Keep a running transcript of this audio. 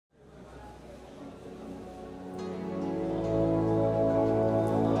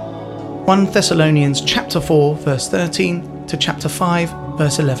1 Thessalonians chapter 4 verse 13 to chapter 5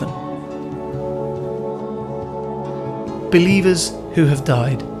 verse 11. Believers who have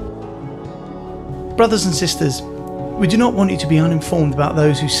died. Brothers and sisters, we do not want you to be uninformed about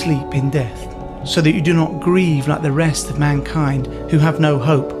those who sleep in death, so that you do not grieve like the rest of mankind who have no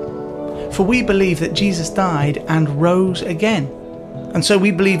hope. For we believe that Jesus died and rose again, and so we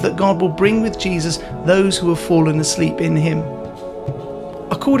believe that God will bring with Jesus those who have fallen asleep in him.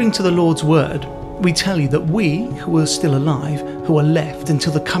 According to the Lord's word, we tell you that we, who are still alive, who are left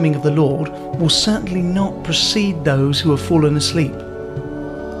until the coming of the Lord, will certainly not precede those who have fallen asleep.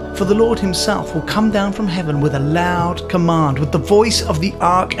 For the Lord himself will come down from heaven with a loud command, with the voice of the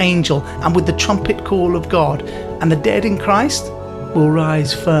archangel, and with the trumpet call of God, and the dead in Christ will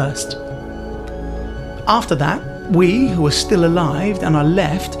rise first. After that, we who are still alive and are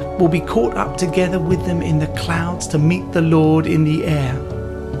left will be caught up together with them in the clouds to meet the Lord in the air,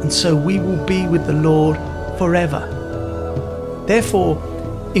 and so we will be with the Lord forever. Therefore,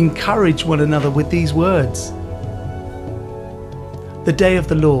 encourage one another with these words. The day of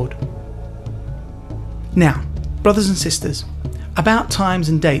the Lord. Now, brothers and sisters, about times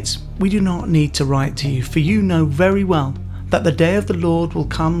and dates we do not need to write to you, for you know very well that the day of the Lord will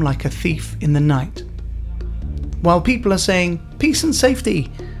come like a thief in the night. While people are saying peace and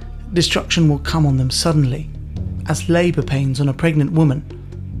safety, destruction will come on them suddenly, as labour pains on a pregnant woman,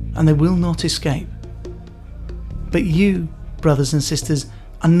 and they will not escape. But you, brothers and sisters,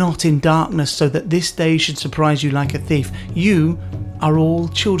 are not in darkness so that this day should surprise you like a thief. You are all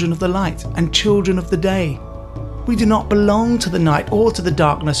children of the light and children of the day. We do not belong to the night or to the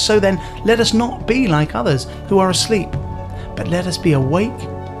darkness, so then let us not be like others who are asleep, but let us be awake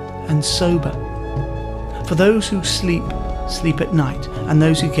and sober. For those who sleep, sleep at night, and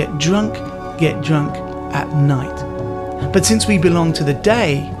those who get drunk at night. But since we belong to the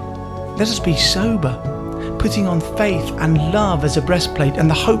day, let us be sober, putting on faith and love as a breastplate, and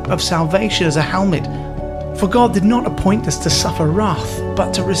the hope of salvation as a helmet. For God did not appoint us to suffer wrath,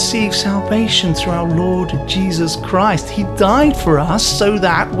 but to receive salvation through our Lord Jesus Christ. He died for us so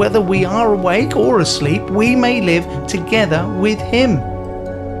that, whether we are awake or asleep, we may live together with him.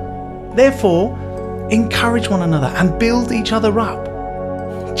 Therefore, encourage one another and build each other up,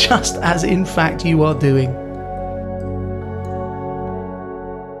 just as in fact you are doing.